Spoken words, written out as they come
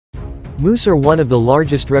Moose are one of the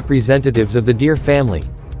largest representatives of the deer family.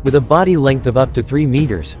 With a body length of up to 3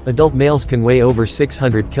 meters, adult males can weigh over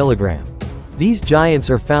 600 kilograms. These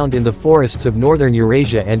giants are found in the forests of northern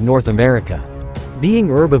Eurasia and North America. Being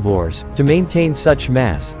herbivores, to maintain such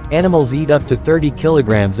mass, animals eat up to 30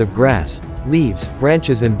 kilograms of grass, leaves,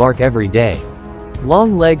 branches and bark every day.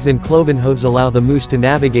 Long legs and cloven hooves allow the moose to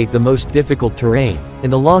navigate the most difficult terrain,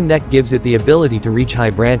 and the long neck gives it the ability to reach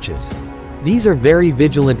high branches. These are very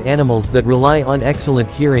vigilant animals that rely on excellent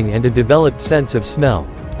hearing and a developed sense of smell.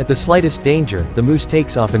 At the slightest danger, the moose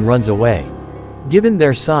takes off and runs away. Given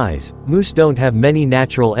their size, moose don't have many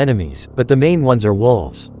natural enemies, but the main ones are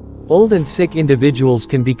wolves. Old and sick individuals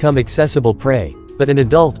can become accessible prey, but an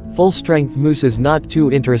adult, full-strength moose is not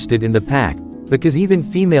too interested in the pack, because even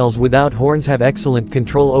females without horns have excellent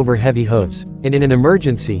control over heavy hooves, and in an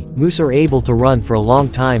emergency, moose are able to run for a long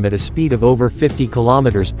time at a speed of over 50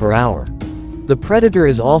 kilometers per hour. The predator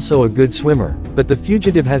is also a good swimmer, but the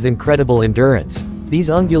fugitive has incredible endurance. These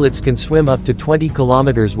ungulates can swim up to 20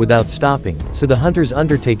 kilometers without stopping, so the hunter's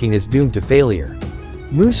undertaking is doomed to failure.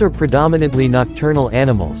 Moose are predominantly nocturnal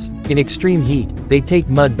animals. In extreme heat, they take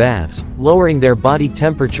mud baths, lowering their body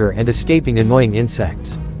temperature and escaping annoying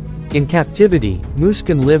insects. In captivity, moose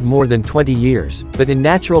can live more than 20 years, but in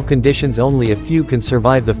natural conditions only a few can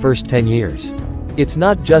survive the first 10 years. It's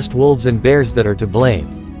not just wolves and bears that are to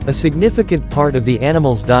blame. A significant part of the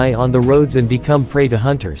animals die on the roads and become prey to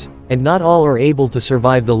hunters, and not all are able to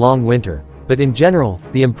survive the long winter. But in general,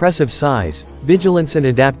 the impressive size, vigilance and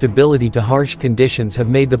adaptability to harsh conditions have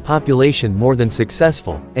made the population more than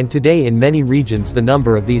successful, and today in many regions the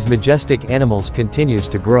number of these majestic animals continues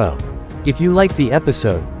to grow. If you like the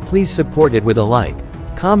episode, please support it with a like,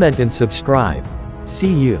 comment and subscribe.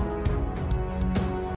 See you.